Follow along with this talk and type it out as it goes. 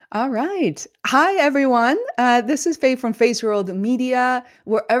All right. Hi, everyone. This is Faye from Face World Media.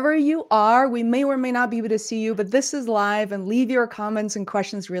 Wherever you are, we may or may not be able to see you, but this is live and leave your comments and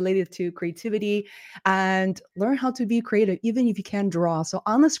questions related to creativity and learn how to be creative, even if you can't draw. So,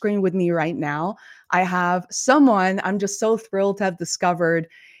 on the screen with me right now, I have someone I'm just so thrilled to have discovered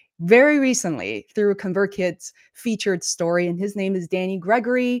very recently through ConvertKit's featured story, and his name is Danny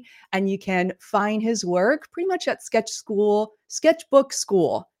Gregory. And you can find his work pretty much at Sketchbook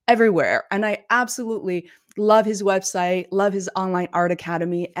School, everywhere. And I absolutely love his website, love his online art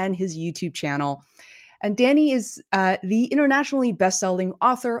academy, and his YouTube channel. And Danny is the internationally best-selling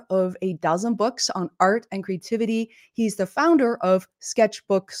author of a dozen books on art and creativity. He's the founder of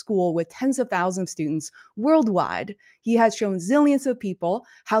Sketchbook School with tens of thousands of students worldwide. He has shown zillions of people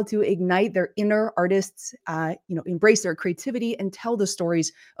how to ignite their inner artists, embrace their creativity and tell the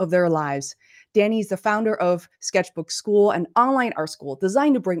stories of their lives. Danny is the founder of Sketchbook School, an online art school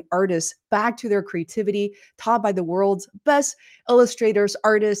designed to bring artists back to their creativity, taught by the world's best illustrators,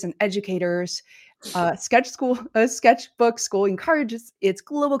 artists, and educators. Sketchbook School encourages its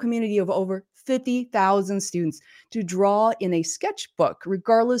global community of over 50,000 students to draw in a sketchbook,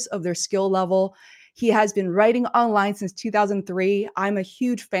 regardless of their skill level. He has been writing online since 2003. I'm a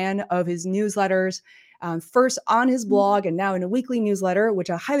huge fan of his newsletters, first on his blog and now in a weekly newsletter,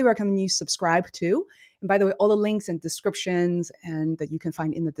 which I highly recommend you subscribe to. And by the way, all the links and descriptions and that you can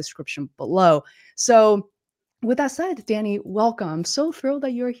find in the description below. So, with that said, Danny, welcome. I'm so thrilled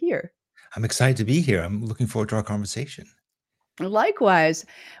that you're here. I'm excited to be here. I'm looking forward to our conversation. Likewise.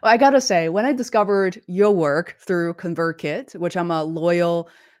 Well, I gotta say, when I discovered your work through ConvertKit, which I'm a loyal,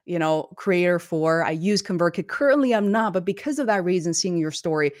 creator for, I use ConvertKit. Currently, I'm not, but because of that reason, seeing your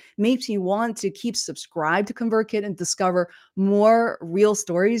story makes me want to keep subscribed to ConvertKit and discover more real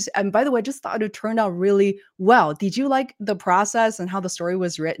stories. And by the way, I just thought it turned out really well. Did you like the process and how the story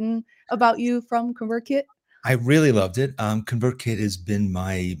was written about you from ConvertKit? I really loved it. ConvertKit has been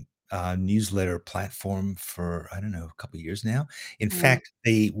my newsletter platform for, I don't know, a couple of years now. In Mm. fact,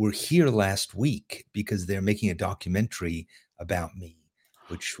 they were here last week because they're making a documentary about me,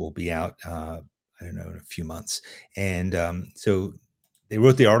 which will be out, I don't know, in a few months. And so they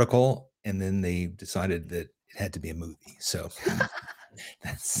wrote the article and then they decided that it had to be a movie. So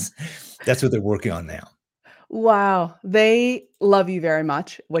that's that's what they're working on now. Wow, they love you very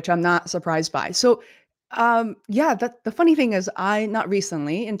much, which I'm not surprised by. So, yeah, that the funny thing is, I not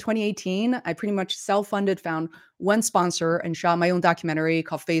recently in 2018, I pretty much self-funded, found one sponsor, and shot my own documentary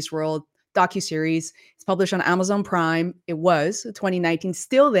called Face World docuseries. It's published on Amazon Prime. It was 2019,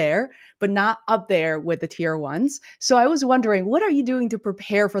 still there, but not up there with the tier ones. So I was wondering, what are you doing to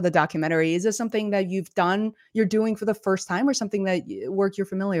prepare for the documentary? Is this something that you're doing for the first time, or something that work you're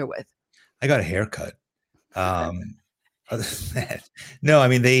familiar with? I got a haircut. Um, Other than that, no, I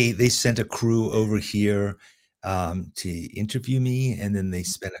mean, they sent a crew over here, to interview me, and then they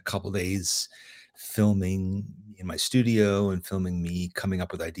spent a couple days filming in my studio and filming me coming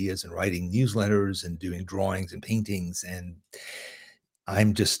up with ideas and writing newsletters and doing drawings and paintings, and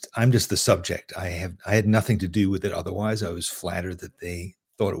I'm just the subject. I had nothing to do with it otherwise. I was flattered that they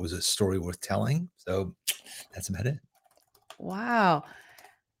thought it was a story worth telling, so that's about it. Wow.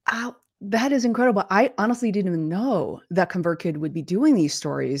 That is incredible. I honestly didn't even know that ConvertKid would be doing these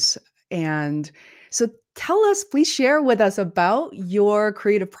stories. And so tell us, please share with us about your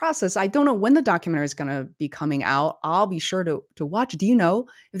creative process. I don't know when the documentary is going to be coming out. I'll be sure to watch. Do you know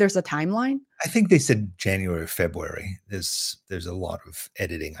if there's a timeline? I think they said January or February. There's a lot of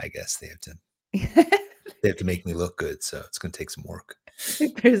editing, I guess. They have to make me look good, so it's gonna take some work.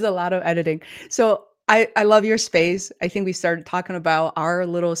 There's a lot of editing. So I love your space. I think we started talking about our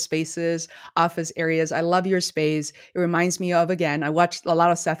little spaces, office areas. I love your space. It reminds me of, again, I watched a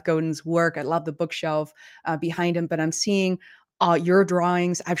lot of Seth Godin's work. I love the bookshelf behind him, but I'm seeing your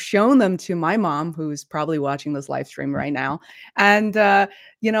drawings. I've shown them to my mom, who's probably watching this live stream right now. And,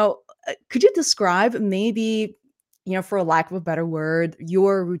 could you describe maybe, for a lack of a better word,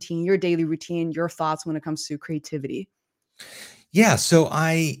 your routine, your daily routine, your thoughts when it comes to creativity? Yeah, so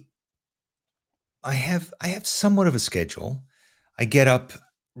I have somewhat of a schedule. I get up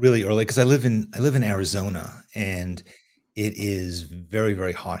really early because I live in Arizona, and it is very,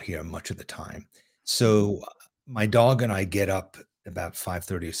 very hot here much of the time. Mhm. So, my dog and I get up about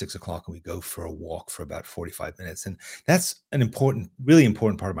 5:30 or 6 o'clock, and we go for a walk for about 45 minutes, and that's an important really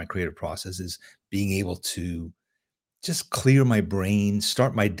important part of my creative process is being able to just clear my brain,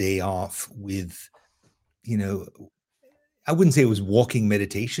 start my day off with, you know, I wouldn't say it was walking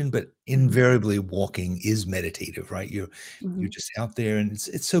meditation, but Mhm. invariably walking is meditative, right? You're Mhm. just out there and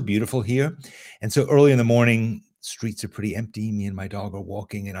it's so beautiful here. And so early in the morning, streets are pretty empty. Me and my dog are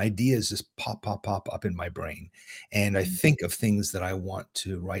walking, and ideas just pop, pop, pop up in my brain. And I think of things that I want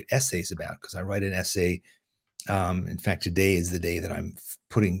to write essays about because I write an essay. In fact, today is the day that I'm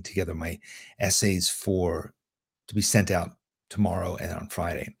putting together my essays for to be sent out tomorrow and on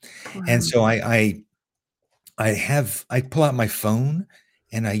Friday. And Wow. so I pull out my phone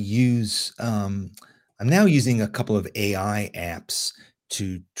and I use I'm now using a couple of AI apps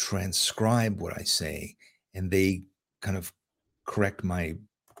to transcribe what I say, and they kind of correct my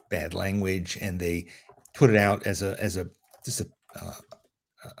bad language, and they put it out as a just uh,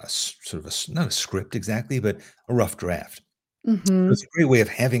 sort of not a script exactly, but a rough draft. So it's Mhm. a great way of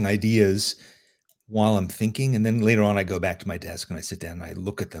having ideas while I'm thinking, and then later on, I go back to my desk and I sit down and I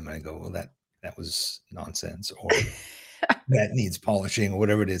look at them and I go, "Well, that was nonsense," or "That needs polishing," or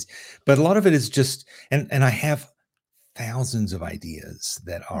whatever it is. But a lot of it is just and I have thousands of ideas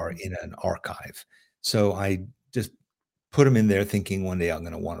that are Mhm. in an archive. So I just put them in there thinking one day I'm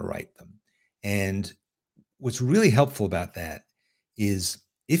gonna wanna write them. And what's really helpful about that is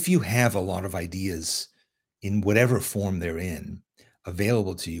if you have a lot of ideas in whatever form they're in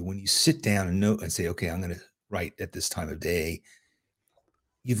available to you, when you sit down and note and say, okay, I'm going to write at this time of day,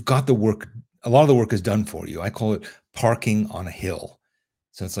 you've got the work. A lot of the work is done for you. I call it parking on a hill.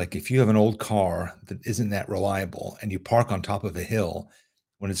 So it's like if you have an old car that isn't that reliable and you park on top of a hill,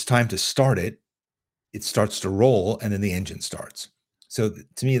 when it's time to start it, it starts to roll and then the engine starts. So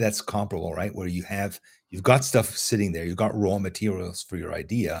to me, that's comparable, right? Where you've got stuff sitting there, you've got raw materials for your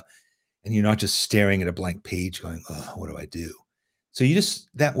idea, and you're not just staring at a blank page going, oh, what do I do? So you just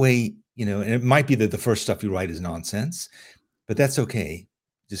that way, and it might be that the first stuff you write is nonsense, but that's okay.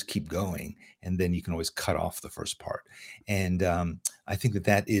 Just keep going, and then you can always cut off the first part. And I think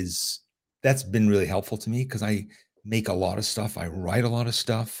that's been really helpful to me because I make a lot of stuff, I write a lot of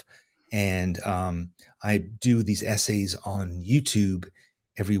stuff, and I do these essays on YouTube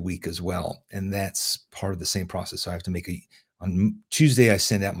every week as well, and that's part of the same process. So I have to make a on Tuesday I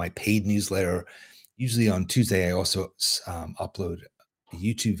send out my paid newsletter. Usually on Tuesday I also upload a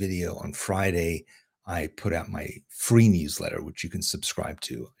YouTube video. On Friday I put out my free newsletter, which you can subscribe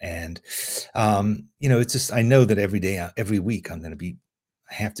to. And, it's just, I know that every day, every week, I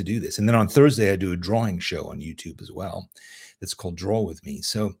have to do this. And then on Thursday, I do a drawing show on YouTube as well. That's called Draw With Me.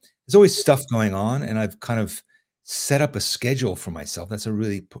 So there's always stuff going on. And I've kind of set up a schedule for myself. That's a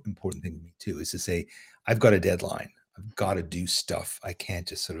really important thing to me, too, is to say, I've got a deadline. I've got to do stuff. I can't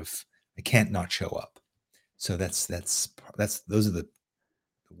just I can't not show up. So those are the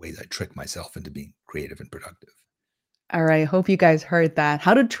ways I trick myself into being creative and productive. All right. Hope you guys heard that.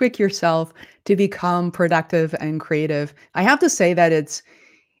 How to trick yourself to become productive and creative. I have to say that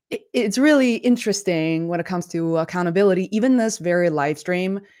it's really interesting when it comes to accountability. Even this very live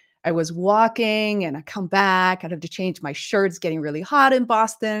stream, I was walking and I come back. I'd have to change my shirt. It's getting really hot in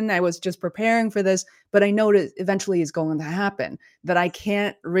Boston. I was just preparing for this, but I know that eventually is going to happen, that I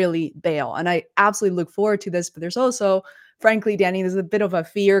can't really bail. And I absolutely look forward to this. But there's also, frankly, Danny, there's a bit of a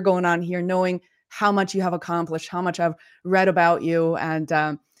fear going on here, knowing how much you have accomplished, how much I've read about you. And,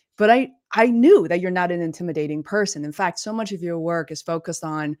 but I knew that you're not an intimidating person. In fact, so much of your work is focused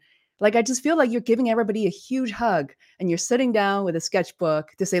on, like, I just feel like you're giving everybody a huge hug and you're sitting down with a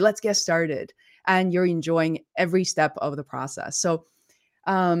sketchbook to say, let's get started. And you're enjoying every step of the process. So,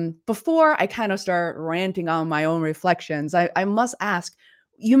 before I kind of start ranting on my own reflections, I must ask,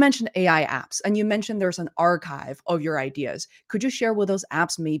 you mentioned AI apps and you mentioned there's an archive of your ideas. Could you share what those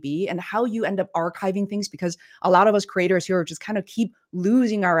apps may be and how you end up archiving things? Because a lot of us creators here just kind of keep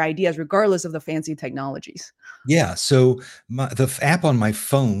losing our ideas regardless of the fancy technologies. Yeah, so the app on my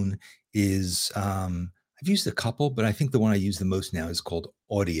phone is I've used a couple, but I think the one I use the most now is called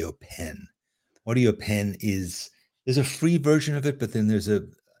Audio Pen. Audio Pen there's a free version of it, but then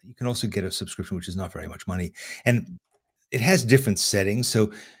you can also get a subscription, which is not very much money, and it has different settings.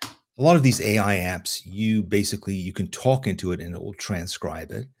 So a lot of these AI apps, you can talk into it and it will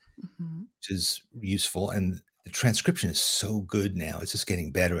transcribe it, Mhm. which is useful. And the transcription is so good now; it's just getting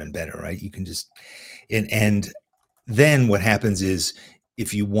better and better, right? You can just and then what happens is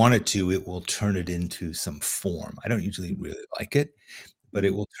if you want it to, it will turn it into some form. I don't usually really like it, but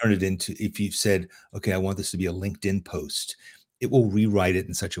it Mhm. will turn it into if you've said, "Okay, I want this to be a LinkedIn post," it will rewrite it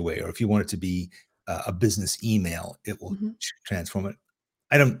in such a way. Or if you want it to be a business email, it will Mhm. transform it.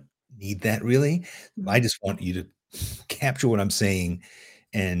 I don't need that really. I Mhm. just want you to capture what I'm saying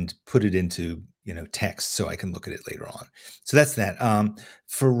and put it into, text so I can look at it later on. So that's that.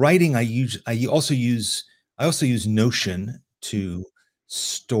 For writing, I also use Notion to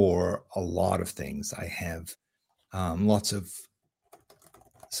store a lot of things. I have lots of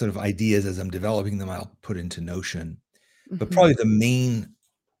sort of ideas as I'm developing them, I'll put into Notion. But Mhm. probably the main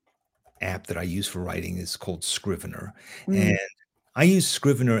app that I use for writing is called Scrivener. And Mm, I use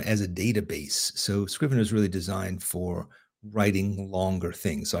Scrivener as a database. So Scrivener is really designed for writing longer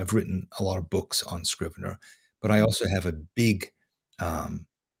things. So I've written a lot of books on Scrivener, but I mhm, also have a big, um,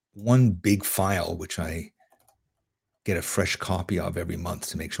 one big file, which I get a fresh copy of every month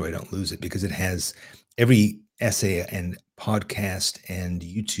to make sure I don't lose it because it has every essay and podcast and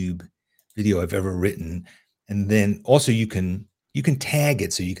YouTube video I've ever written. And then also you can tag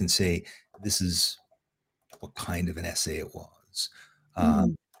it so you can say this is what kind of an essay it was.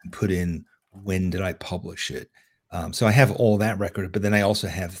 mm, And put in when did I publish it. So I have all that record, but then I also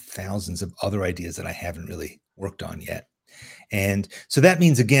have thousands of other ideas that I haven't really worked on yet. And so that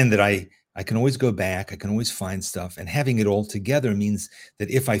means again that I can always go back, I can always find stuff, and having it all together means that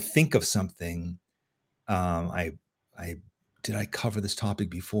if I think of something, I did I cover this topic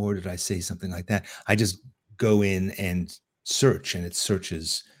before? Did I say something like that? I just go in and search, and it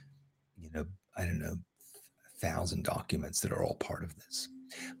searches, you know, I don't know, 1,000 documents that are all part of this.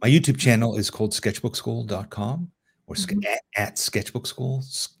 My YouTube channel is called sketchbookschool.com or mhm. at sketchbook school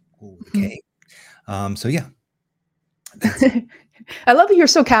with a Mhm. K. So yeah, that's I love that you're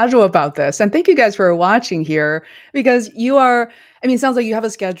so casual about this. And thank you guys for watching here because you are, I mean, it sounds like you have a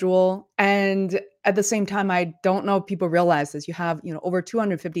schedule. And at the same time, I don't know if people realize this. You have, over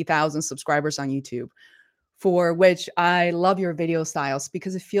 250,000 subscribers on YouTube, for which I love your video styles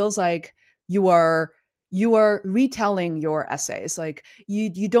because it feels like you are you are retelling your essays. Like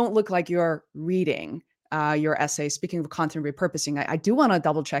you don't look like you're reading your essays. Speaking of content repurposing, I do want to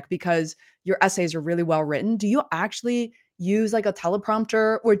double check because your essays are really well written. Do you actually use like a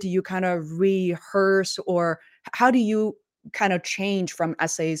teleprompter or do you kind of rehearse or how do you kind of change from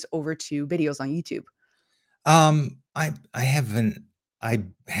essays over to videos on YouTube? I haven't I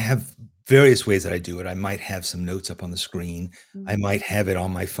have various ways that I do it. I might have some notes up on the screen. I Mm, might have it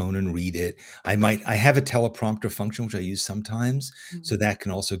on my phone and read it. I have a teleprompter function which I use sometimes, mm, so that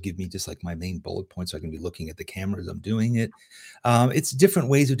can also give me just like my main bullet points so I can be looking at the camera as I'm doing it. It's different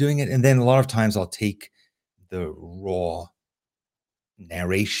ways of doing it, and then a lot of times I'll take the raw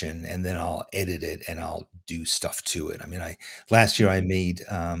narration and then I'll edit it and I'll do stuff to it. I mean, I last year I made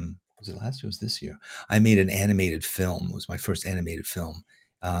was it last year? Or was this year? I made an animated film. It was my first animated film.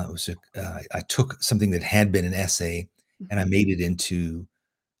 I took something that had been an essay and I mhm. made it into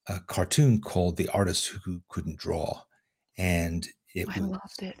a cartoon called The Artist Who Couldn't Draw. And it I was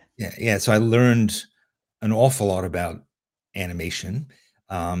loved it. yeah. So I learned an awful lot about animation,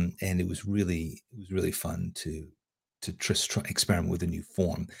 and it was really fun to just try experiment with a new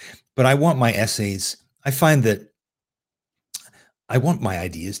form. But I want my essays. I find that I want my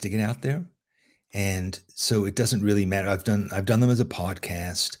ideas to get out there, and so it doesn't really matter. I've done them as a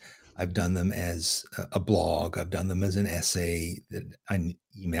podcast. I've done them as a blog. I've done them as an essay that I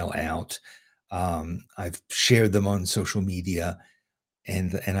email out. I've shared them on social media,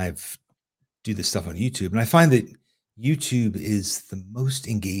 and I've do this stuff on YouTube, and I find that YouTube is the most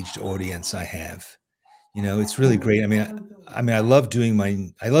engaged audience I have. It's really great. I I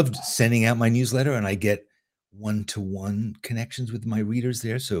love sending out my newsletter, and I get one-to-one connections with my readers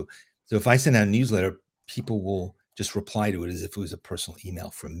there. So if I send out a newsletter, people will just reply to it as if it was a personal email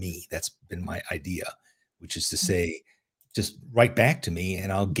from me. That's been my idea, which is to say, just write back to me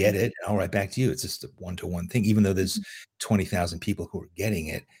and I'll get it and I'll write back to you. It's just a one-to-one thing. Even though there's 20,000 people who are getting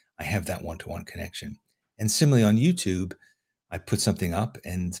it, I have that one-to-one connection. And similarly on YouTube, I put something up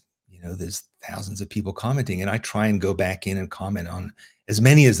and there's thousands of people commenting and I try and go back in and comment on as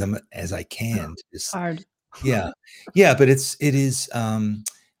many of them as I can. It's Just hard. yeah. Yeah, but it is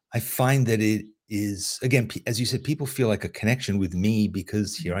I find that it is again as you said people feel like a connection with me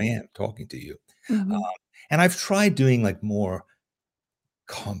because here I am talking to you. Mhm. And I've tried doing like more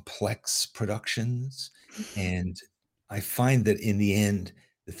complex productions. And I find that in the end,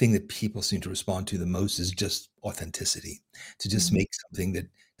 the thing that people seem to respond to the most is just authenticity, to just Mhm. make something that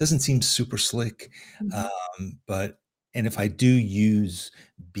doesn't seem super slick. Mhm. But, and if I do use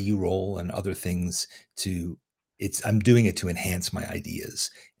B roll and other things I'm doing it to enhance my ideas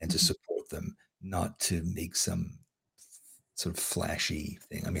and to Mhm. support them, not to make some sort of flashy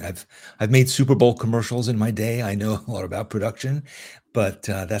thing. I mean, I've made Super Bowl commercials in my day. I know a lot about production, but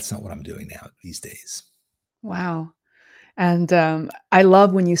that's not what I'm doing now these days. Wow. And I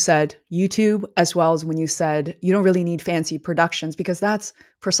love when you said YouTube, as well as when you said you don't really need fancy productions, because that's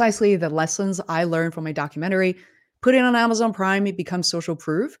precisely the lessons I learned from my documentary. Put it on Amazon Prime, it becomes social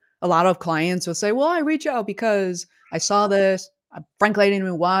proof. A lot of clients will say, well, I reach out because I saw this. Frankly, I didn't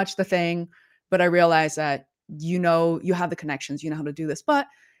even watch the thing, but I realized that you have the connections, you know how to do this. But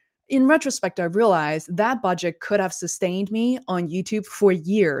in retrospect, I realized that budget could have sustained me on YouTube for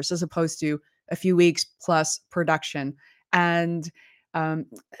years as opposed to a few weeks plus production. And, um,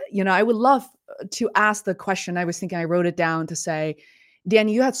 I would love to ask the question. I was thinking, I wrote it down to say,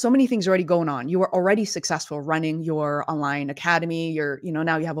 Danny, you had so many things already going on. You were already successful running your online academy.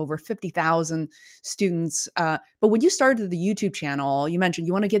 Now you have over 50,000 students. But when you started the YouTube channel, you mentioned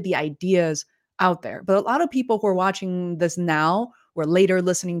you want to get the ideas out there. But a lot of people who are watching this now or later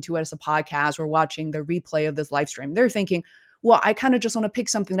listening to it as a podcast or watching the replay of this live stream, they're thinking, well, I kind of just want to pick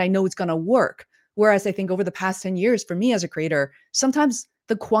something that I know it's going to work. Whereas I think over the past 10 years, for me as a creator, sometimes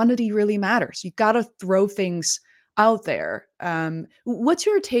the quantity really matters. You got to throw things out there. What's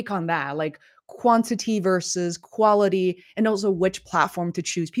your take on that? Like quantity versus quality, and also which platform to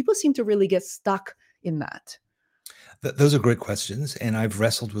choose? People seem to really get stuck in that. Those are great questions, and I've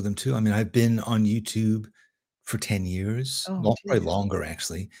wrestled with them too. I mean, I've been on YouTube for 10 years, Oh, probably geez. longer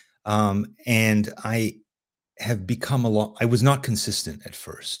actually. And I have become a lot I was not consistent at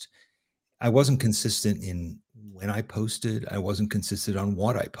first. I wasn't consistent in when I posted. I wasn't consistent on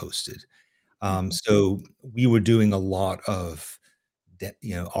what I posted. Mhm, So we were doing a lot of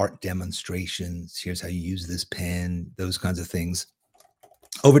art demonstrations. Here's how you use this pen, those kinds of things.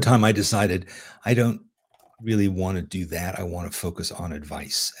 Over time, I decided I don't really want to do that. I want to focus on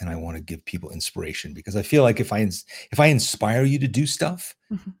advice and I want to give people inspiration because I feel like if I inspire you to do stuff,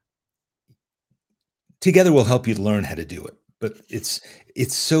 mhm, together we'll help you learn how to do it. But it's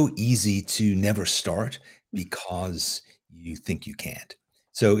so easy to never start mhm, because you think you can't.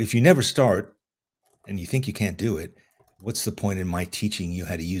 So if you never start and you think you can't do it, what's the point in my teaching you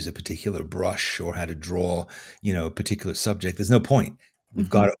how to use a particular brush or how to draw, a particular subject? There's no point.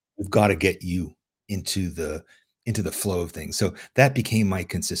 mhm, We've got to get you into the flow of things. So that became my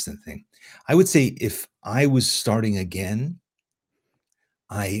consistent thing. I would say if I was starting again,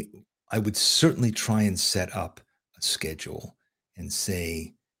 I I would certainly try and set up a schedule and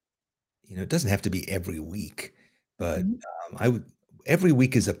say, it doesn't have to be every week, but, mhm, I would every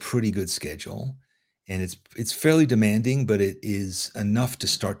week is a pretty good schedule, and it's fairly demanding, but it is enough to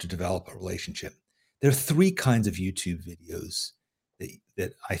start to develop a relationship. There are 3 kinds of YouTube videos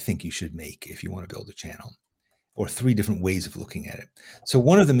that I think you should make if you wanna build a channel, or 3 different ways of looking at it. So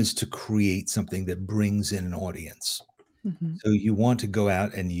one of them is to create something that brings in an audience. mhm, So you want to go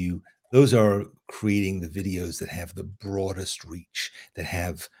out and those are creating the videos that have the broadest reach, that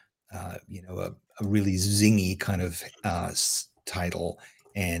have, a really zingy kind of, title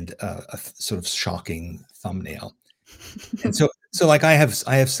and a sort of shocking thumbnail. And so like I have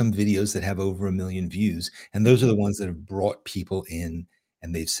some videos that have over 1,000,000 views, and those are the ones that have brought people in,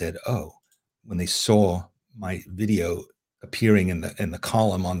 and they've said, "Oh," when they saw my video appearing in the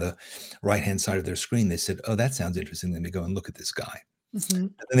column on the right-hand side of their screen, they said, "Oh, that sounds interesting. Let me go and look at this guy."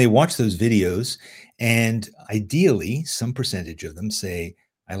 mhm, And then they watch those videos, and ideally, some percentage of them say,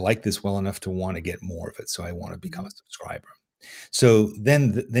 "I like this well enough to wanna get more of it, so I wanna become a mhm, subscriber." So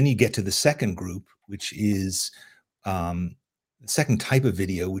then you get to the second group, which is um, the second type of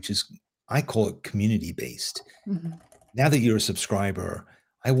video, which is I call it community based. mhm, Now that you're a subscriber,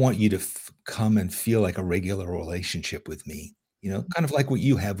 I want you to come and feel like a regular relationship with me. Kind of like what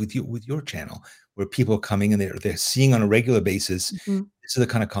you have with your channel, where people are coming and they're seeing on a regular basis. mhm, This is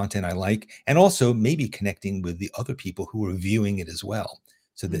the kind of content I like, and also maybe connecting with the other people who are viewing it as well.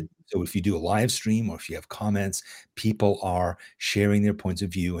 mhm, So if you do a live stream or if you have comments, people are sharing their points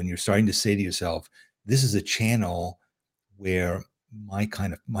of view, and you're starting to say to yourself, "This is a channel where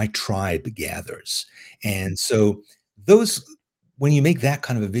my tribe gathers." And so those when you make that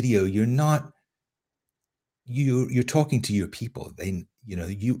kind of a video, you're talking to your people. They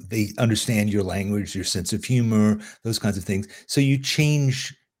understand your language, your sense of humor, those kinds of things. So you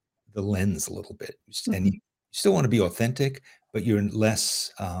change the lens a little bit, and mhm, you still want to be authentic, but you're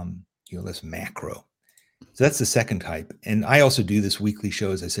less macro. So that's the second type. And I also do this weekly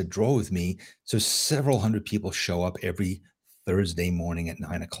show, as I said, Draw With Me. So several hundred people show up every Thursday morning at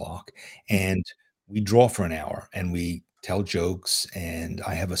 9 o'clock, and we draw for an hour and we tell jokes. And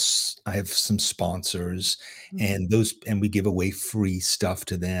I have some sponsors, mhm, and we give away free stuff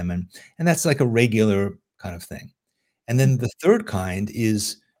to them. And that's like a regular kind of thing. And then the third kind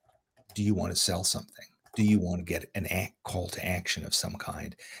is, do you want to sell something? Do you want to get an call to action of some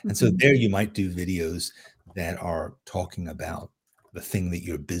kind? And so mhm, there you might do videos that are talking about the thing that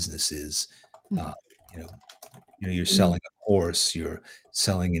your business is. mhm, Uh, you know, you're mhm, selling a course, you're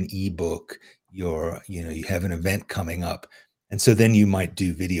selling an ebook, you have an event coming up, and so then you might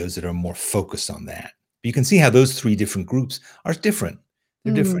do videos that are more focused on that. But you can see how those three different groups are different.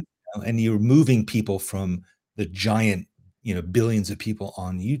 They're mhm, different, and you're moving people from the giant billions of people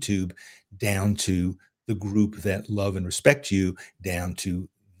on YouTube, down to the group that love and respect you, down to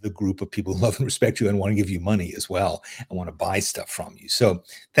the group of people who love and respect you and want to give you money as well and want to buy stuff from you. So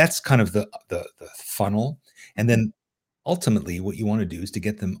that's kind of the funnel. And then ultimately what you want to do is to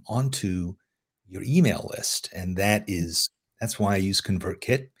get them onto your email list. And that's why I use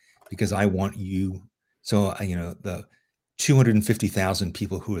ConvertKit, because I want you. So the 250,000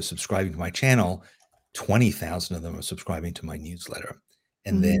 people who are subscribing to my channel, 20,000 of them are subscribing to my newsletter.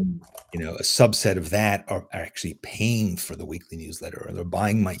 And then, Mm. a subset of that are actually paying for the weekly newsletter, or they're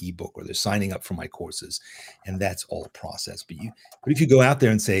buying my ebook, or they're signing up for my courses. And that's all a process. But if you go out there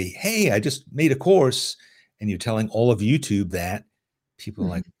and say, hey, I just made a course, and you're telling all of YouTube that, people are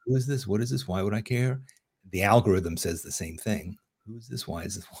like, Mhm. who is this? What is this? Why would I care? The algorithm says the same thing. Who is this? Why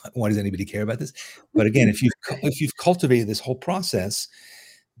is this? Why does anybody care about this? But again, if you've cultivated this whole process,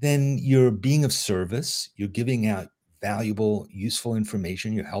 then you're being of service. You're giving out valuable, useful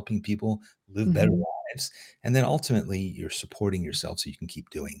information. You're helping people live better Mhm. lives, and then ultimately, you're supporting yourself so you can keep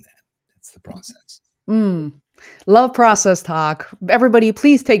doing that. That's the process. Mm. Love process talk. Everybody,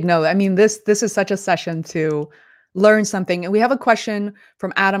 please take note. I mean, this is such a session to learn something. And we have a question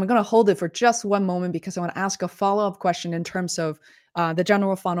from Adam. I'm going to hold it for just one moment because I want to ask a follow-up question in terms of the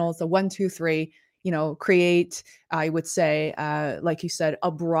general funnels, the 1, 2, 3. Create. I would say, like you said, a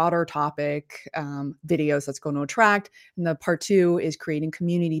broader topic videos that's going to attract. And the part 2 is creating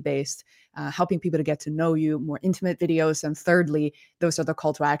community-based, helping people to get to know you, more intimate videos. And thirdly, those are the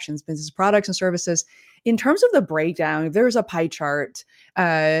call to actions, business products and services. In terms of the breakdown, if there's a pie chart,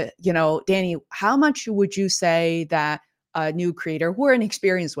 Danny, how much would you say that a new creator or an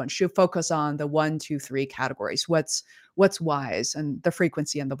experienced one should focus on the 1, 2, 3 categories? What's wise, and the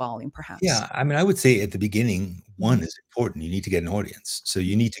frequency and the volume, perhaps? Yeah, I mean, I would say at the beginning, one Mhm, is important. You need to get an audience. So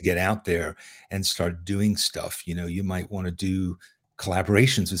you need to get out there and start doing stuff. You might want to do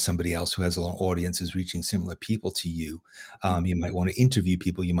collaborations with somebody else who has a long audience, is reaching similar people to you. You might want to interview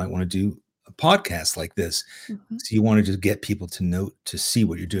people. You might want to do a podcast like this. mhm, So you want to just get people to know, to see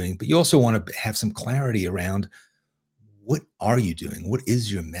what you're doing, but you also want to have some clarity around, what are you doing? What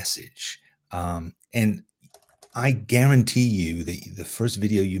is your message? And I guarantee you that the first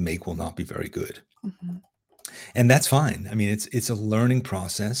video you make will not be very good, mhm, and that's fine. I mean, it's a learning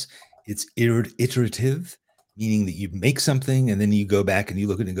process. It's iterative, meaning that you make something and then you go back and you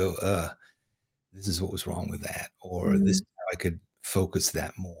look at it and go, this is what was wrong with that, or this mhm, is how I could focus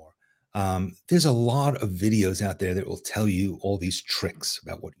that more. There's a lot of videos out there that will tell you all these tricks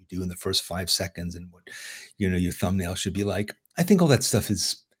about what you do in the first 5 seconds and what your thumbnail should be like. I think all that stuff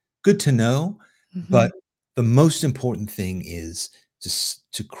is good to know, mhm, but the most important thing is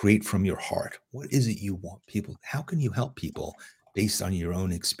to create from your heart. What is it you want people? How can you help people based on your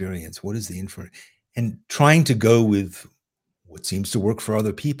own experience? What is the info? And trying to go with what seems to work for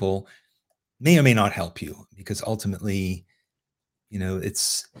other people may or may not help you, because ultimately,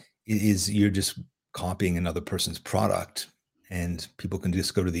 you're just copying another person's product, and people can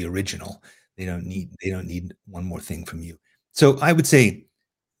just go to the original. They don't need one more thing from you. So I would say,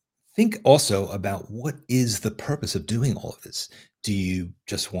 think also about, what is the purpose of doing all of this? Do you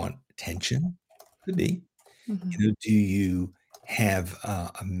just want attention? Could be. mhm, Do you have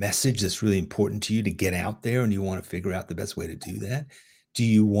a message that's really important to you to get out there, and you want to figure out the best way to do that? Do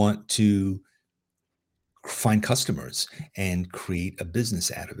you want to find customers and create a business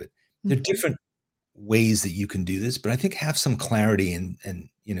out of it? There are mhm, different ways that you can do this, but I think have some clarity, and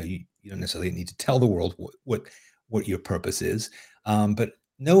you don't necessarily need to tell the world what your purpose is, but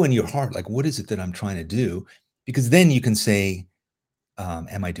know in your heart, like, what is it that I'm trying to do? Because then you can say,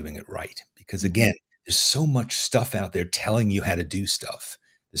 am I doing it right? Because mhm, again, there's so much stuff out there telling you how to do stuff.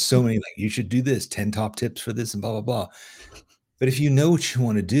 There's so mhm, many, like, you should do this, 10 top tips for this, and blah blah blah. But if you know what you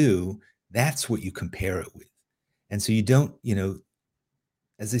want to do, that's what you compare it with. And so you don't,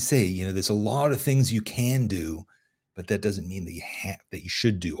 as they say, there's a lot of things you can do, but that doesn't mean that you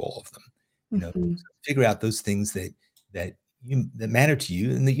should do all of them. mhm. So figure out those things that matter to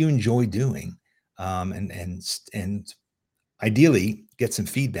you and that you enjoy doing, and ideally get some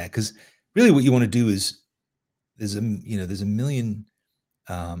feedback, because really what you want to do is, there's a million.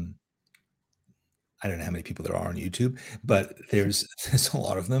 Um, I don't know how many people there are on YouTube, but there's a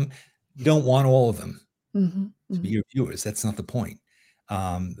lot of them. You don't want all of them Mhm, to be mhm. your viewers. That's not the point.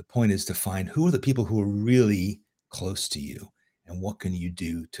 The point is to find, who are the people who are really close to you, and what can you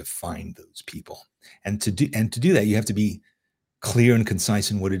do to find those people. And to do that, you have to be clear and concise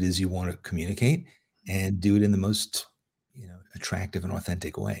in what it is you want to communicate, and do it in the most attractive and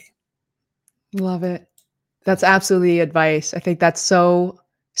authentic way. Love it. That's absolutely advice. I think that's so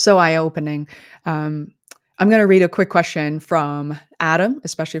eye-opening. Um, I'm going to read a quick question from Adam,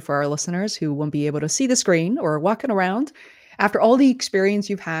 especially for our listeners who won't be able to see the screen or walking around. After all the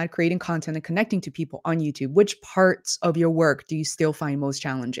experience you've had creating content and connecting to people on YouTube, which parts of your work do you still find most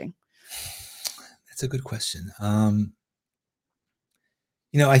challenging? That's a good question. I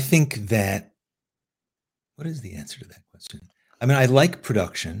think that what is the answer to that question? I mean, I like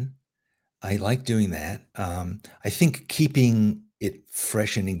production. I like doing that. I think keeping it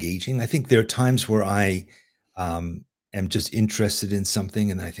fresh and engaging. I think there are times where I am just interested in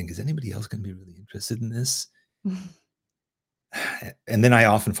something, and I think, is anybody else going to be really interested in this? And then I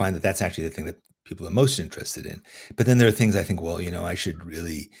often find that that's actually the thing that people are most interested in. But then there are things I think, well, I should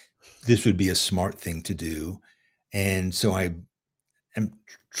really, this would be a smart thing to do. And so I am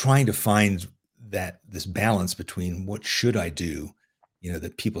trying to find this balance between what should I do,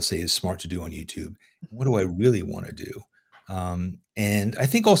 that people say is smart to do on YouTube. What do I really want to do? And I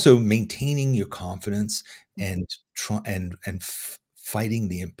think also maintaining your confidence and fighting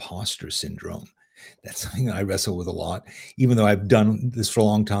the imposter syndrome. That's something that I wrestle with a lot. Even though I've done this for a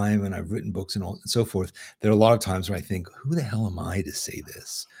long time and I've written books and all and so forth, there are a lot of times where I think, "Who the hell am I to say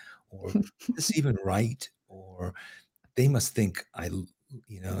this?" Or, "Is this even right?" Or, "They must think I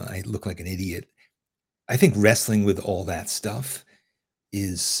look like an idiot." I think wrestling with all that stuff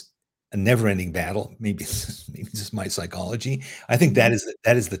is a never-ending battle. Maybe maybe it's just my psychology. I think Mhm.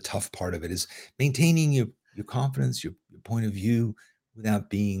 that is the tough part of it, is maintaining your confidence, your point of view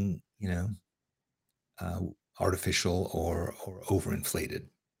without being, uh, artificial or overinflated.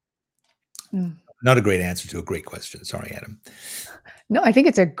 Mm. Not a great answer to a great question. Sorry, Adam. No, I think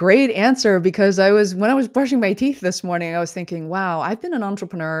it's a great answer because when I was brushing my teeth this morning, I was thinking, wow, I've been an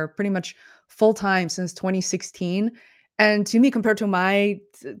entrepreneur pretty much full time since 2016. And to me, compared to my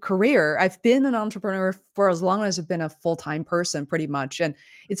career, I've been an entrepreneur for as long as I've been a full time person, pretty much. And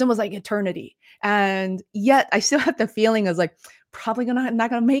it's almost like eternity. And yet I still have the feeling as like, probably not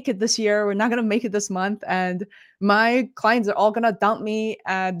gonna make it this year. We're not gonna make it this month. And my clients are all gonna dump me,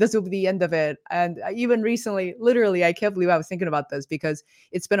 and this will be the end of it. And even recently, literally, I can't believe I was thinking about this because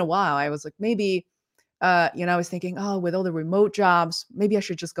it's been a while. I was like, maybe, I was thinking, oh, with all the remote jobs, maybe I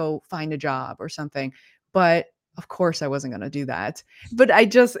should just go find a job or something. But of course, I wasn't going to do that. But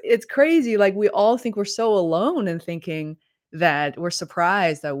it's crazy. Like, we all think we're so alone in thinking that we're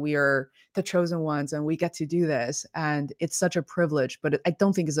surprised that we are the chosen ones and we get to do this. And it's such a privilege, but I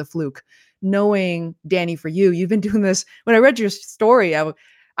don't think it's a fluke. Knowing, Danny, for you, you've been doing this. When I read your story,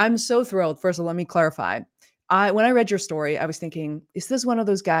 I'm so thrilled. First of all, let me clarify. When I read your story, I was thinking, is this one of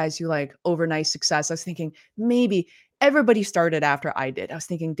those guys who like overnight success? I was thinking maybe everybody started after I did. I was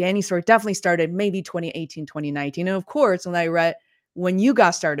thinking Danny's story definitely started maybe 2018, 2019. And of course, when you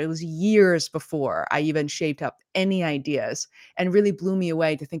got started, it was years before I even shaped up any ideas, and really blew me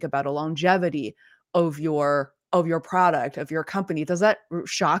away to think about a longevity of your product, of your company. Does that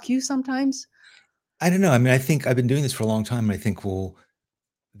shock you sometimes? I don't know. I mean, I think I've been doing this for a long time, and I think, well,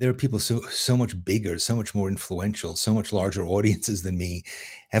 there are people so much bigger, so much more influential, so much larger audiences than me.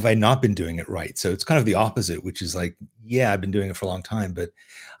 Have I not been doing it right? So it's kind of the opposite, which is like, yeah, I've been doing it for a long time, but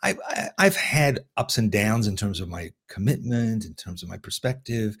I've had ups and downs in terms of my commitment, in terms of my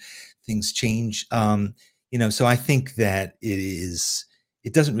perspective. Things change. So I think that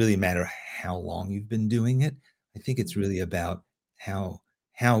it doesn't really matter how long you've been doing it. I think it's really about how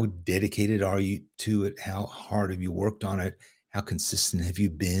how dedicated are you to it? How hard have you worked on it? How consistent have you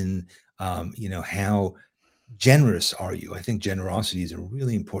been? How generous are you? I think generosity is a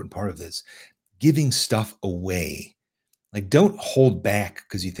really important part of this. Giving stuff away. Like, don't hold back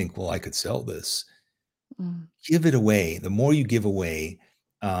because you think, well, I could sell this. Mm, Give it away. The more you give away,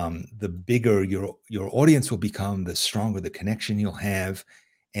 the bigger your audience will become, the stronger the connection you'll have.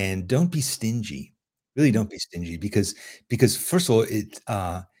 And don't be stingy. Really, mm, don't be stingy, because first of all, it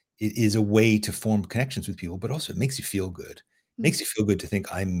is a way to form connections with people, but also it makes you feel good. mm, Makes you feel good to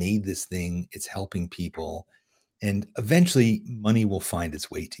think, I made this thing. It's helping people, and eventually, money will find its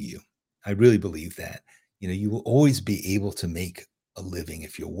way to you. I really believe that. You will always be able to make a living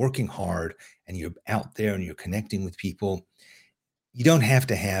if you're working hard and you're out there and you're connecting with people. You don't have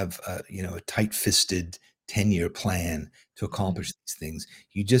to have a tight-fisted 10-year plan to mm. accomplish these things.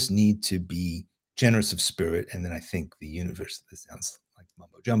 You just need to be generous of spirit, and then I think the universe, this sounds like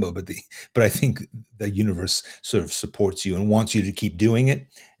mumbo jumbo, but I think the universe sort of supports you and wants you to keep doing it,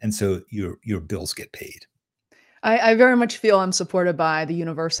 and so your bills get paid. I very much feel I'm supported by the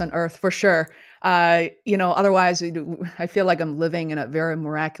universe and earth for sure. Otherwise, I feel like I'm living in a very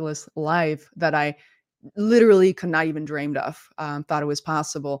miraculous life that I literally could not even dreamed of, thought it was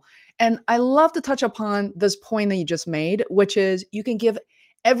possible. And I love to touch upon this point that you just made, which is you can give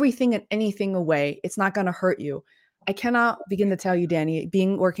everything and anything away. It's not going to hurt you. I cannot begin to tell you, Danny,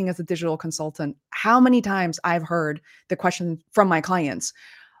 being working as a digital consultant, how many times I've heard the question from my clients,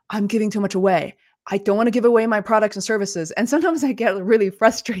 I'm giving too much away. I don't want to give away my products and services. And sometimes I get really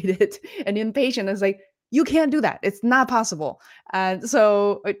frustrated and impatient. It's like, you can't do that. It's not possible. And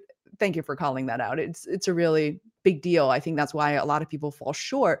so thank you for calling that out. It's a really big deal. I think that's why a lot of people fall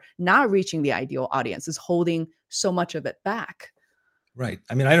short, not reaching the ideal audience, is holding so much of it back. Right.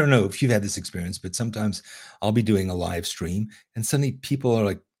 I mean, I don't know if you've had this experience, but sometimes I'll be doing a live stream and suddenly people are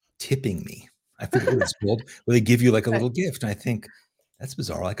like tipping me. I forget what it's called, where they give you like a Right. little gift. And I think that's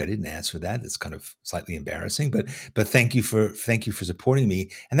bizarre. Like I didn't ask for that. It's kind of slightly embarrassing, but thank you for supporting me.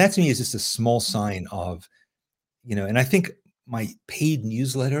 And that to me is just a small sign of, and I think my paid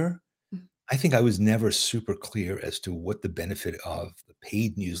newsletter, I think I was never super clear as to what the benefit of the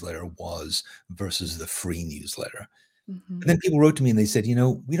paid newsletter was versus the free newsletter. Mhm. And then people wrote to me and they said,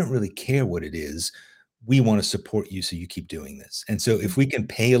 we don't really care what it is. We want to support you so you keep doing this. And so if we can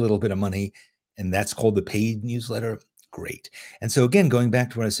pay a little bit of money and that's called the paid newsletter, great. And so again, going back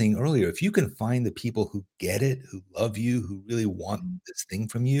to what I was saying earlier, if you can find the people who get it, who love you, who really want Mhm. this thing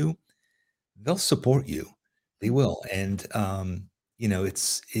from you, they'll support you. They Mhm. will. And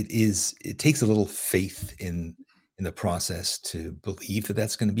it takes a little faith in the process to believe that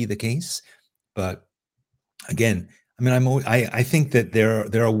that's going to be the case. But again, I mean, I think that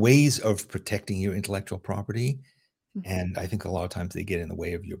there are ways of protecting your intellectual property, Mhm. and I think a lot of times they get in the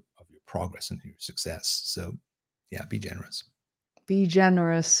way of your progress and your success. So, yeah, be generous. Be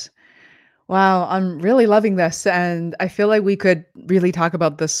generous. Wow, I'm really loving this. And I feel like we could really talk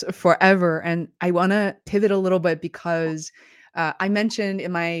about this forever. And I want to pivot a little bit because I mentioned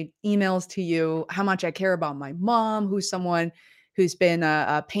in my emails to you how much I care about my mom, who's someone who's been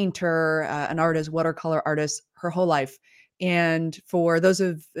a painter, an artist, watercolor artist her whole life. And for those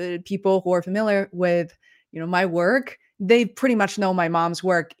of people who are familiar with, my work, they pretty much know my mom's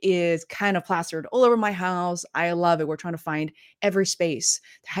work is kind of plastered all over my house. I love it. We're trying to find every space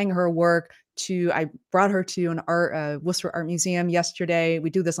to hang her work. To I brought her to an art Worcester Art Museum yesterday. We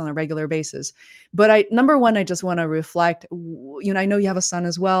do this on a regular basis. But I number one, I just want to reflect. I know you have a son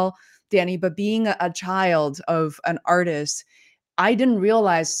as well, Danny, but being a child of an artist, I didn't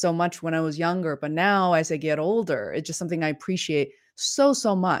realize so much when I was younger, but now as I get older, it's just something I appreciate so,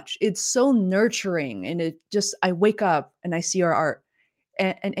 so much. It's so nurturing. And I wake up and I see our art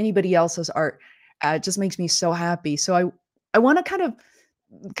and anybody else's art. It just makes me so happy. So I want to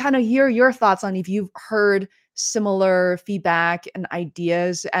kind of hear your thoughts on if you've heard similar feedback and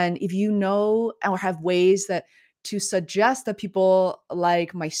ideas, and if you know or have ways that to suggest that people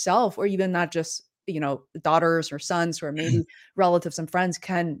like myself, or even not just daughters or sons, or maybe relatives and friends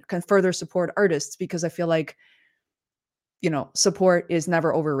can further support artists, because I feel like support is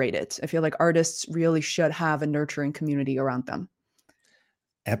never overrated. I feel like artists really should have a nurturing community around them.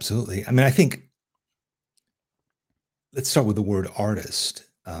 Absolutely. I mean, I think let's start with the word artist.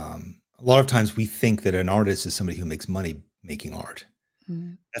 A lot of times we think that an artist is somebody who makes money making art.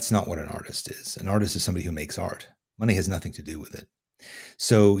 Mm, That's not what an artist is. An artist is somebody who makes art. Money has nothing to do with it.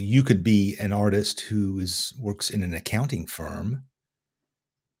 So you could be an artist who works in an accounting firm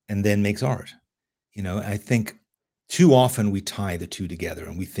and then makes art. I think too often we tie the two together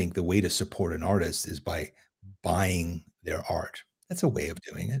and we think the way to support an artist is by buying their art. That's a way of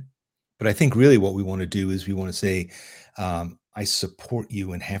doing it. But I think really what we want to do is we want to say, I support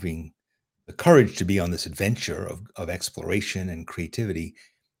you in having the courage to be on this adventure of exploration and creativity.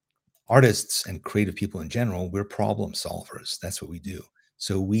 Artists and creative people in general, we're problem solvers. That's what we do.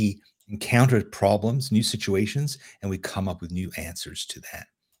 So we encounter problems, new situations, and we come up with new answers to that.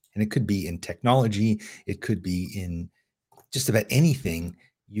 And it could be in technology, it could be in just about anything.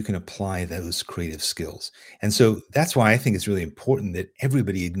 You can apply those creative skills. And so that's why I think it's really important that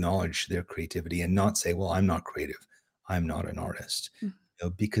everybody acknowledge their creativity and not say, well, I'm not creative. I'm not an artist. mm,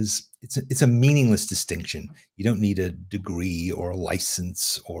 Because it's a meaningless distinction. You don't need a degree or a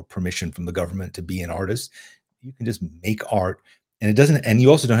license or permission from the government to be an artist. You can just make art, and you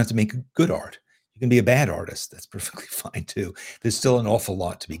also don't have to make good art. You can be a bad artist. That's perfectly fine too. There's still an awful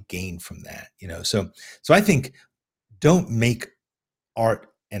lot to be gained from that. So I think don't make art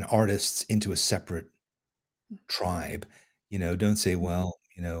and artists into a separate tribe. Don't say, mm, well,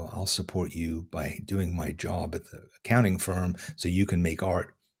 I'll support you by doing my job at the accounting firm so you can make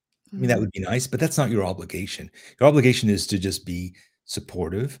art. I mean, that mm, would be nice, but that's not your obligation. Your obligation is to just be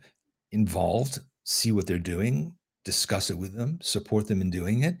supportive, involved, see what they're doing, discuss it with them, support them in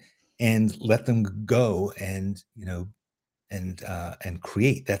doing it, and let them go and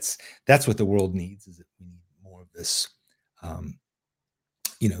create. That's what the world needs. Is that we need more of this um,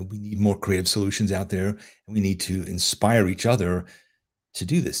 we need more creative solutions out there, and we need to inspire each other to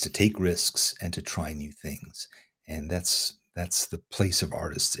do this, to take risks and to try new things. And that's the place of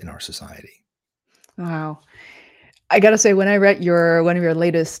artists in our society. Wow. I gotta say, when I read your one of your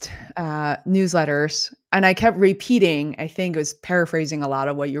latest newsletters, and I kept repeating, I think it was paraphrasing a lot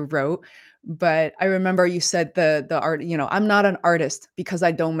of what you wrote, but I remember you said the art, I'm not an artist because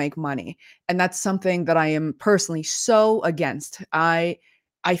I don't make money, and that's something that I am personally so against. I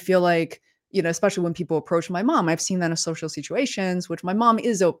feel like, especially when people approach my mom, I've seen that in social situations, which my mom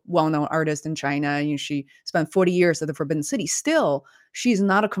is a well-known artist in China. She spent 40 years at the Forbidden City. Still, she's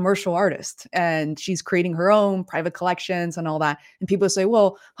not a commercial artist, and she's creating her own private collections and all that. And people say,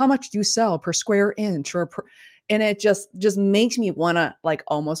 well, how much do you sell per square inch or per, and it just makes me want to, like,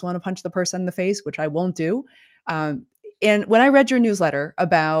 almost want to punch the person in the face, which I won't do. um, and when I read your newsletter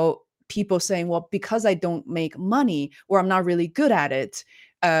about people saying, well, because I don't make money or I'm not really good at it,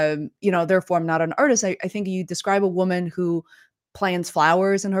 therefore I'm not an artist. I think you describe a woman who plants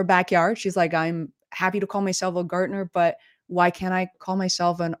flowers in her backyard. She's like, I'm happy to call myself a gardener, but why can't I call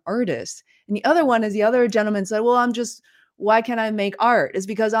myself an artist? And the other one is, the other gentleman said, well, why can't I make art? It's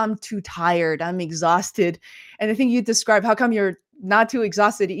because I'm too tired. I'm exhausted. And I think you describe, how come you're not too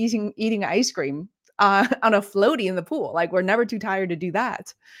exhausted eating ice cream on a floaty in the pool? Like, we're never too tired to do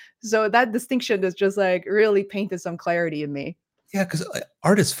that. So that distinction is just like really painted some clarity in me. Yeah, because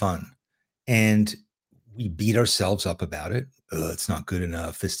art is fun, and we beat ourselves up about it. It's not good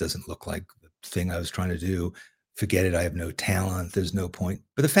enough. This doesn't look like the thing I was trying to do. Forget it. I have no talent. There's no point.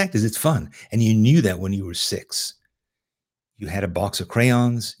 But the fact is, it's fun. And you knew that when you were 6. You had a box of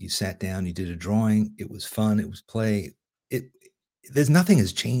crayons. You sat down. You did a drawing. It was fun. It was play. It There's nothing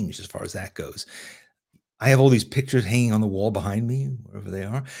has changed as far as that goes. I have all these pictures hanging on the wall behind me, wherever they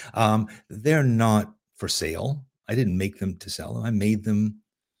are. They're not for sale. I didn't make them to sell them. I made them.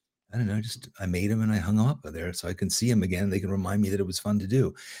 I don't know. Just I made them and I hung them up there so I can see them again. They can remind me that it was fun to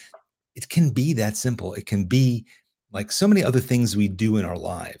do. It can be that simple. It can be like so many other things we do in our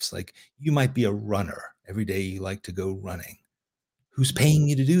lives. Like, you might be a runner. Every day you like to go running. Who's paying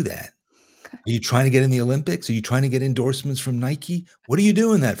you to do that? Are you trying to get in the Olympics? Are you trying to get endorsements from Nike? What are you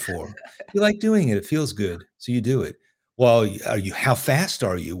doing that for? You like doing it. It feels good, so you do it. Well, are you? How fast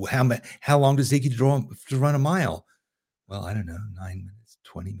are you? How long does it take you to run a mile? Well, I don't know, 9 minutes,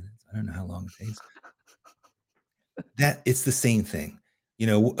 20 minutes. I don't know how long it takes. That it's the same thing,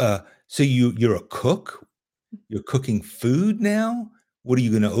 So you're a cook. You're cooking food now. What are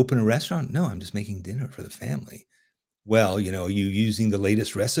you going to open a restaurant? No, I'm just making dinner for the family. Well, are you using the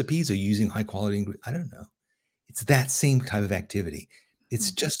latest recipes? Are you using high quality ingredients? I don't know. It's that same type of activity.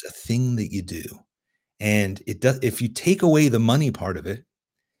 It's Mhm. just a thing that you do. And it does, if you take away the money part of it,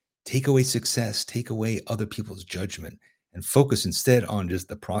 take away success, take away other people's judgment, and focus instead on just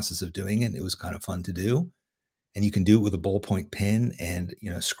the process of doing it. It was kind of fun to do. And you can do it with a ballpoint pen and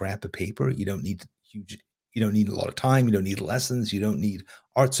scrap of paper. You don't need a lot of time. You don't need lessons. You don't need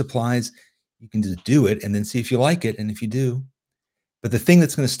art supplies. You can just do it and then see if you like it. And if you do, but the thing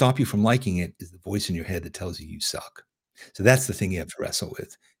that's going to stop you from liking it is the voice in your head that tells you you suck. So that's the thing you have to wrestle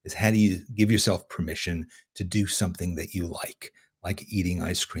with, is how do you give yourself permission to do something that you like eating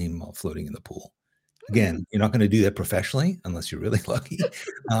ice cream while floating in the pool. Hmm. Again, you're not going to do that professionally unless you're really lucky.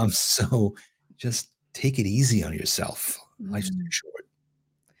 So just take it easy on yourself. Life's too Mm. short.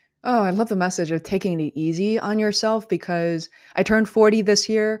 Oh, I love the message of taking it easy on yourself, because I turned 40 this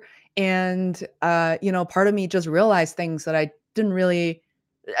year, and part of me just realized things that I didn't really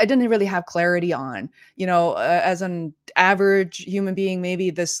have clarity on. As an average human being, maybe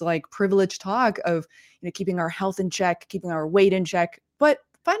this like privileged talk of keeping our health in check, keeping our weight in check. But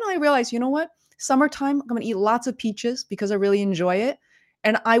finally I realized, you know what? Summertime, I'm going to eat lots of peaches because I really enjoy it,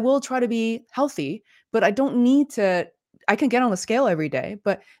 and I will try to be healthy, but I don't need to. I can get on the scale every day,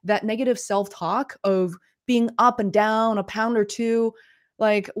 but that negative self-talk of being up and down a pound or two,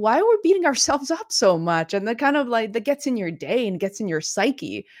 like, why are we beating ourselves up so much? And that kind of like that gets in your day and gets in your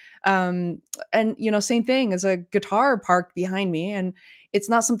psyche. Um, and same thing as a guitar parked behind me, and it's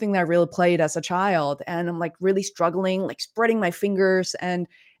not something that I really played as a child. And I'm like really struggling, like spreading my fingers, and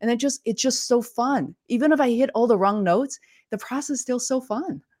it's just so fun. Even if I hit all the wrong notes, the process is still so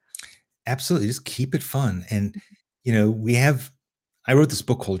fun. Absolutely. Just keep it fun. And, we have, I wrote this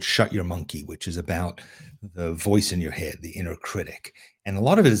book called Shut Your Monkey, which is about the voice in your head, the inner critic. And a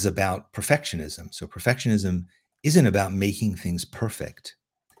lot of it is about perfectionism. So perfectionism isn't about making things perfect.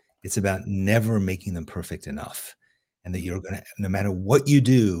 It's about never making them perfect enough. And that you're going to, no matter what you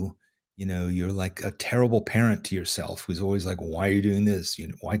do, You're like a terrible parent to yourself who's always like, "Why are you doing this?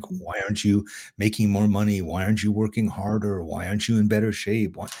 Why aren't you making more money? Why aren't you working harder? Why aren't you in better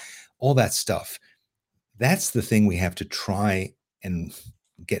shape?" All that stuff. That's the thing we have to try and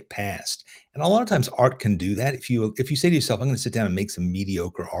get past. And a lot of times art can do that. If you say to yourself, "I'm gonna sit down and make some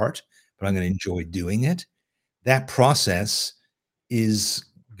mediocre art, but I'm gonna enjoy doing it," that process is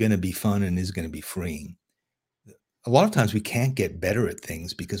gonna be fun and is gonna be freeing. A lot of times we can't get better at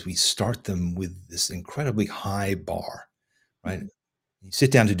things because we start them with this incredibly high bar, right? Mhm. You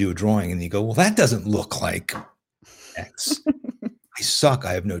sit down to do a drawing and you go, "Well, that doesn't look like X. I suck.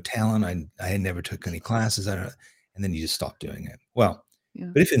 I have no talent. I never took any classes. I don't," and then you just stop doing it. Well, Yeah.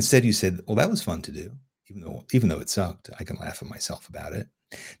 but if instead you said, "Well, that was fun to do, even though it sucked, I can laugh at myself about it.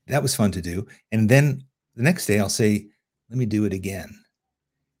 That was fun to do." And then the next day I'll say, "Let me do it again."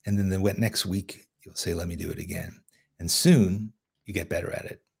 And then next week you'll say, "Let me do it again." And soon you get better at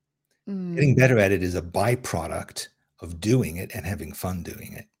it. Getting Mm. better at it is a byproduct of doing it and having fun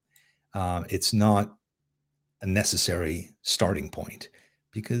doing it. It's not a necessary starting point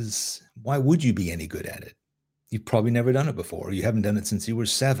because why would you be any good at it? You've probably never done it before. You haven't done it since you were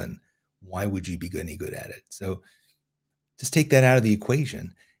 7. Why would you be any good at it? So just take that out of the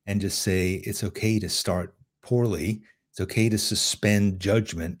equation and just say it's okay to start poorly. It's okay to suspend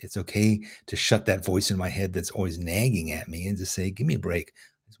judgment. It's okay to shut that voice in my head that's always nagging at me and just say, "Give me a break.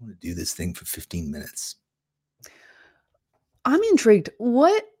 I just want to do this thing for 15 minutes." I'm intrigued.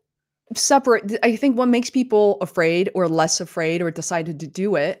 I think what makes people afraid or less afraid or decided to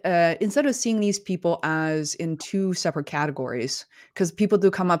do it, instead of seeing these people as in 2 separate categories, because people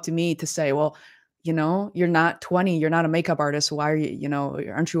do come up to me to say, "Well, you're not 20, you're not a makeup artist, why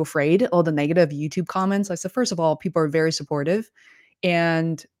are aren't you afraid all the negative YouTube comments?" I said, "First of all, people are very supportive,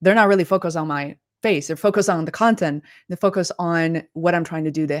 and they're not really focused on my face, they're focused on the content, they focus on what I'm trying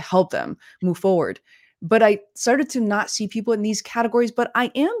to do to help them move forward." But I started to not see people in these categories. But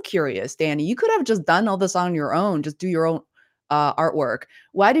I am curious, Danny, you could have just done all this on your own, just do your own artwork.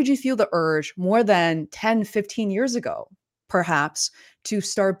 Why did you feel the urge more than 10, 15 years ago, perhaps, to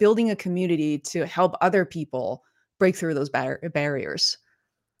start building a community to help other people break through those barriers?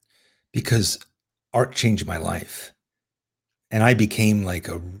 Because art changed my life. And I became like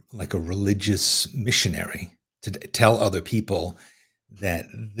a religious missionary to tell other people that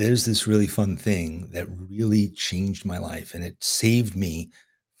there's this really fun thing that really changed my life, and it saved me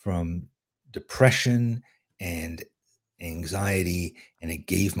from depression and anxiety, and it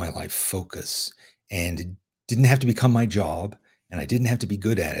gave my life focus, and it didn't have to become my job, and I didn't have to be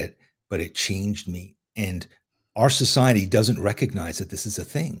good at it, but it changed me, and our society doesn't recognize that this is a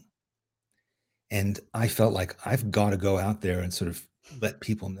thing. And I felt like I've got to go out there and sort of let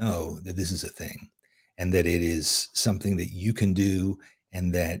people know that this is a thing and that it is something that you can do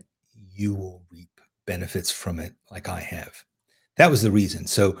and that you will reap benefits from it like I have. That was the reason.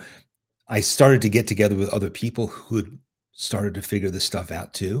 So I started to get together with other people who had started to figure this stuff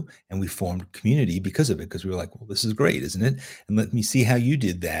out too. And we formed community because of it, because we were like, "Well, this is great, isn't it? And let me see how you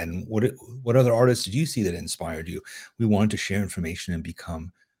did that. And what other artists did you see that inspired you?" We wanted to share information and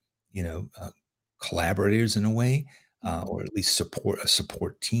become you know, uh, collaborators in a way, Mhm. or at least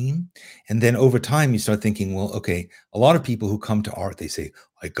support team. And then over time, you start thinking, well, okay, a lot of people who come to art, they say,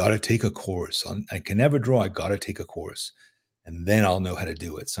 "I got to take a course. I can never draw. I got to take a course, and then I'll know how to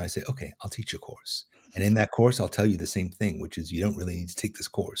do it." So I say, "Okay, I'll teach a course." And in that course, I'll tell you the same thing, which is you don't really need to take this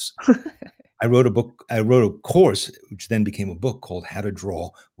course. I wrote a course, which then became a book called How to Draw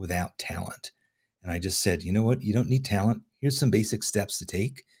Without Talent. And I just said, "You know what? You don't need talent. Here's some basic steps to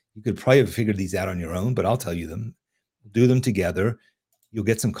take. You could probably have figured these out on your own, but I'll tell you them. Do them together. You'll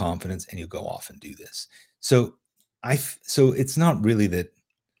get some confidence and you'll go off and do this." So so it's not really that,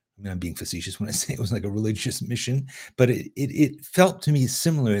 I mean, I'm being facetious when I say it was like a religious mission, but it felt to me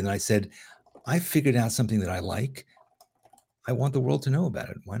similar. And I said, I figured out something that I like. I want the world to know about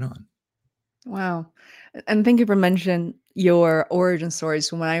it. Why not? Wow. And thank you for mentioning your origin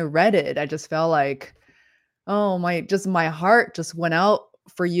stories. When I read it, I just felt like, oh, my heart just went out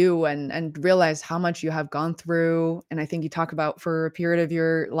for you and realized how much you have gone through. And I think you talk about for a period of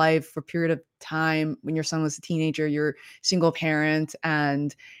your life, for a period of time when your son was a teenager, you're single parent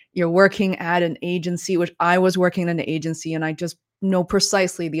and you're working at an agency, which I was working in an agency, and I just know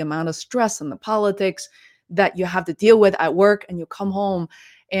precisely the amount of stress and the politics that you have to deal with at work, and you come home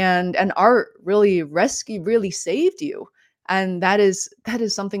and art really saved you. And that is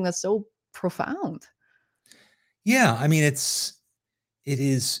something that's so profound. Yeah, I mean, it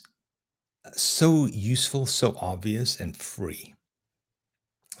is so useful, so obvious, and free.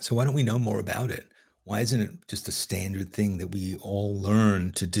 So why don't we know more about it? Why isn't it just a standard thing that we all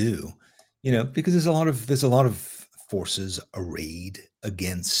learn to do? because there's a lot of forces arrayed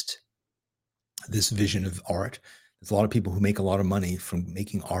against this vision of art. There's a lot of people who make a lot of money from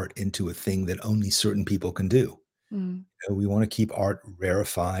making art into a thing that only certain people can do. Mm, We want to keep art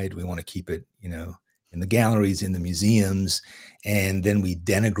rarefied. We want to keep it, in the galleries, in the museums, and then we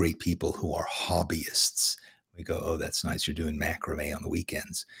denigrate people who are hobbyists. We go, "Oh, that's nice. You're doing macrame on the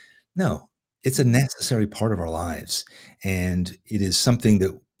weekends." No, it's a mm, necessary part of our lives, and it is something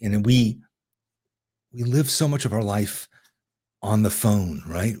that, we live so much of our life on the phone,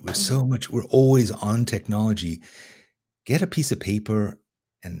 right? mm, We're always on technology. Get a piece of paper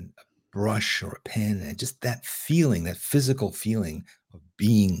and a brush or a pen, and just that feeling, that physical feeling of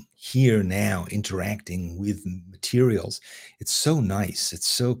being here now, interacting with materials. It's so nice. It's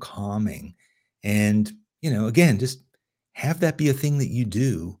so calming. And, again, just have that be a thing that you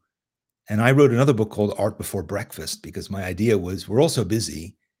do. And I wrote another book called Art Before Breakfast because my idea was we're all so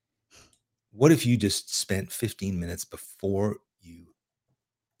busy. What if you just spent 15 minutes before you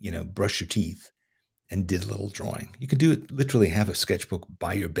brush your teeth and did a little drawing? You could do it literally, have a sketchbook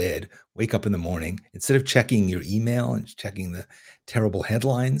by your bed, wake up in the morning, instead of checking your email and checking the terrible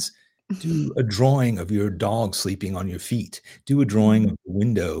headlines, do a drawing of your dog sleeping on your feet. Do a drawing mm, of the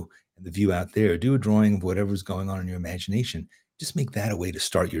window and the view out there. Do a drawing of whatever's going on in your imagination. Just make that a way to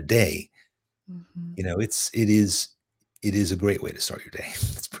start your day. mhm. It is a great way to start your day.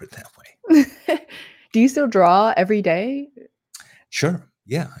 Let's put it that way. Do you still draw every day? Sure.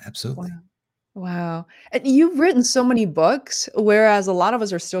 Yeah, Wow. absolutely. Wow. And you've written so many books, whereas a lot of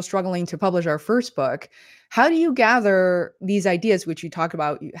us are still struggling to publish our first book. How do you gather these ideas, which you talk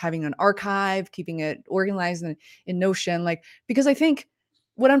about having an archive, keeping it organized in Notion? Like, because I think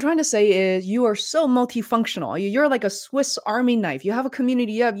what I'm trying to say is you are so multifunctional. You're like a Swiss Army knife. You have a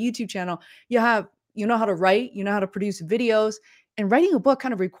community, you have YouTube channel, you know how to write, you know how to produce videos, and writing a book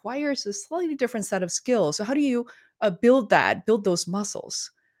kind of requires a slightly different set of skills. So how do you build those muscles?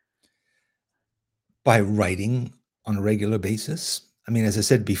 By writing on a regular basis. I mean, as I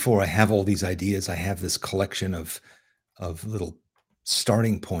said before, I have all these ideas. I have this collection of little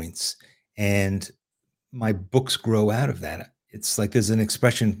starting points, and my books grow out of that. It's like there's an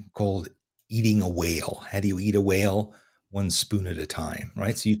expression called eating a whale. How do you eat a whale? One spoon at a time,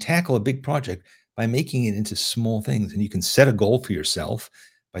 right? So you tackle a big project by making it into small things, and you can set a goal for yourself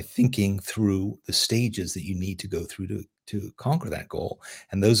by thinking through the stages that you need to go through to conquer that goal.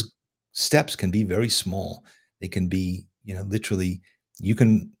 And those steps can be very small. They can be, literally, you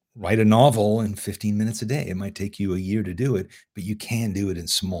can write a novel in 15 minutes a day. It might take you a year to do it, but you can do it in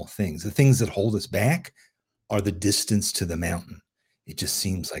small things. The things that hold us back are the distance to the mountain. It just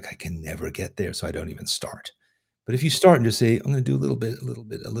seems like I can never get there, so I don't even start. But if you start and just say, "I'm gonna do a little bit, a little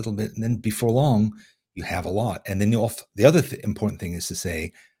bit, a little bit," and then before long, you have a lot. And then the other important thing is to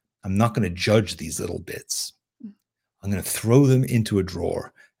say, "I'm not gonna judge these little bits. I'm gonna throw them into a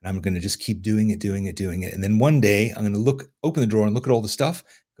drawer, and I'm gonna just keep doing it, doing it, doing it. And then one day, I'm gonna open the drawer and look at all the stuff,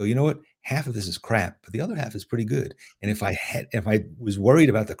 go, you know what? Half of this is crap, but the other half is pretty good. And if I was worried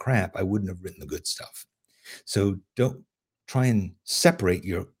about the crap, I wouldn't have written the good stuff." So don't try and separate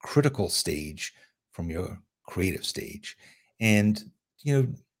your critical stage from your creative stage. And, you know,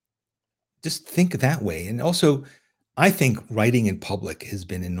 just think that way. And also, I think writing in public has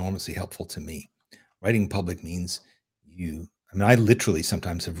been enormously helpful to me. Writing in public means I literally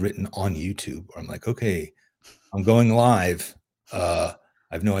sometimes have written on YouTube where I'm like, okay, I'm going live. I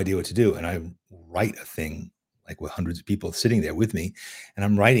have no idea what to do. And I write a thing like with hundreds of people sitting there with me, and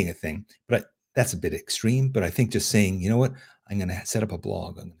I'm writing a thing. That's a bit extreme. But I think just saying, you know what, I'm going to set up a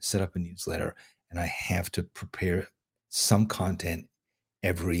blog, I'm going to set up a newsletter, and I have to prepare some content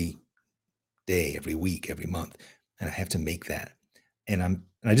every day, every week, every month. And I have to make that. And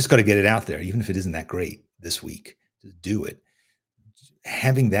I just got to get it out there, even if it isn't that great this week. Just do it.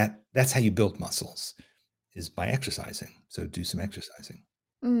 Having that's how you build muscles, is by exercising. So do some exercising.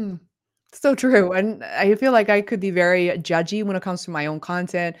 Mm. So true, and I feel like I could be very judgy when it comes to my own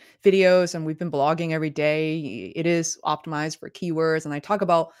content, videos, and we've been blogging every day. It is optimized for keywords, and I talk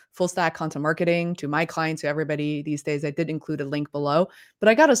about full stack content marketing to my clients, to everybody these days. I did include a link below, but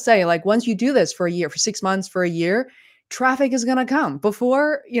I gotta say, like once you do this for a year, for 6 months, for a year, traffic is gonna come.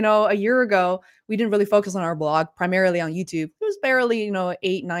 Before, a year ago, we didn't really focus on our blog, primarily on YouTube. It was barely,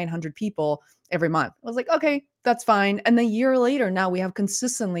 800, 900 people every month. I was like, okay, that's fine. And then a year later, now we have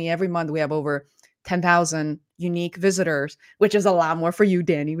consistently every month we have over 10,000 unique visitors, which is a lot more for you,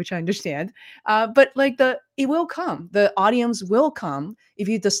 Danny, which I understand. But like it will come. The audience will come if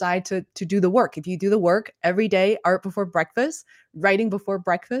you decide to do the work. If you do the work every day, art before breakfast, writing before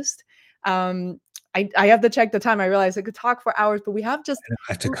breakfast. Um, I have to check the time. I realized I could talk for hours, but we have just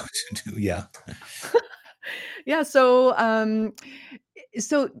I have to go to do, yeah. yeah, so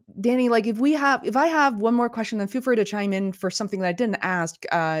Danny, like if I have one more question, then feel free to chime in for something that I didn't ask.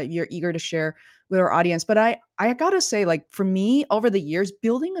 You're eager to share with our audience, but I gotta say, like for me, over the years,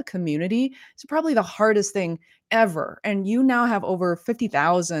 building a community is probably the hardest thing ever. And you now have over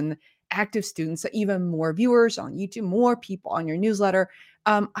 50,000 active students, even more viewers on YouTube, more people on your newsletter.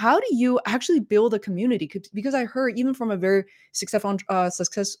 How do you actually build a community? Because I heard even from a very successful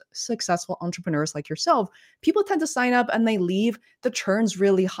entrepreneurs like yourself, people tend to sign up and they leave, the churn's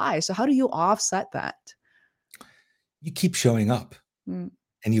really high. So how do you offset that? You keep showing up Mm,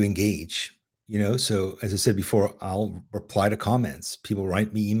 and you engage, so as I said before, I'll reply to comments. People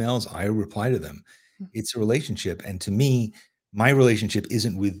write me emails, I reply to them. mm, It's a relationship, and to me, my relationship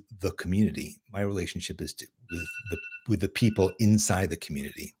isn't with the community. My relationship is with the people inside the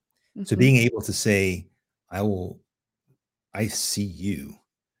community. So mhm, being able to say, I will I see you,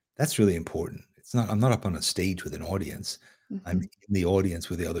 that's really important. I'm not up on a stage with an audience. I'm mhm, in the audience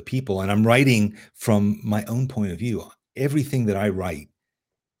with the other people, and I'm writing from my own point of view. Everything that I write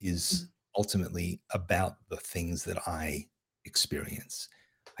is mhm, ultimately about the things that I experience.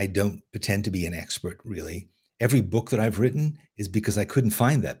 I don't pretend to be an expert, really. Every book that I've written is because I couldn't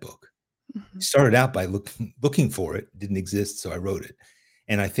find that book. I mhm, started out by looking for it, didn't exist, so I wrote it.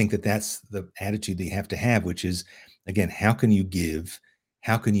 And I think that that's the attitude that you have to have, which is, again, how can you give?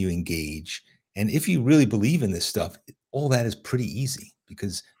 How can you engage? And if you really believe in this stuff, all that is pretty easy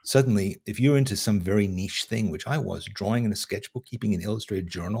because suddenly, if you're into some very niche thing, which I was, drawing in a sketchbook, keeping an illustrated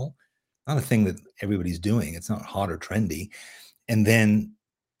journal, not a thing that everybody's doing. It's not hot or trendy. And then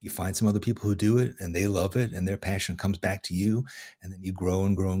you find some other people who do it and they love it and their passion comes back to you. And then you grow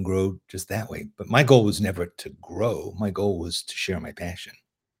and grow and grow just that way. But my goal was never to grow. My goal was to share my passion.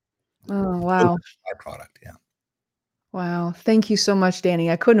 oh, Build wow. a byproduct. Yeah. Wow. Thank you so much,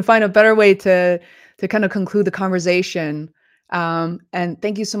 Danny. I couldn't find a better way to kind of conclude the conversation. And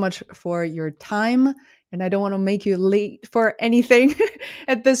thank you so much for your time. And I don't want to make you late for anything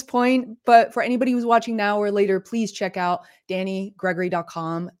at this point. But for anybody who's watching now or later, please check out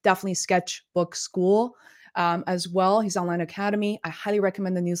DannyGregory.com. Definitely Sketchbook School as well. His online academy. I highly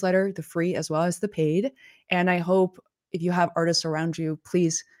recommend the newsletter, the free as well as the paid. And I hope if you have artists around you,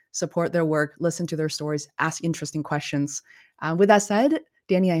 please support their work, listen to their stories, ask interesting questions. With that said,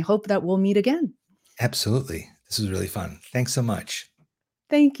 Danny, I hope that we'll meet again. Absolutely. This was really fun. Thanks so much.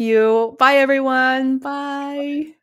 Thank you. Bye, everyone. Bye.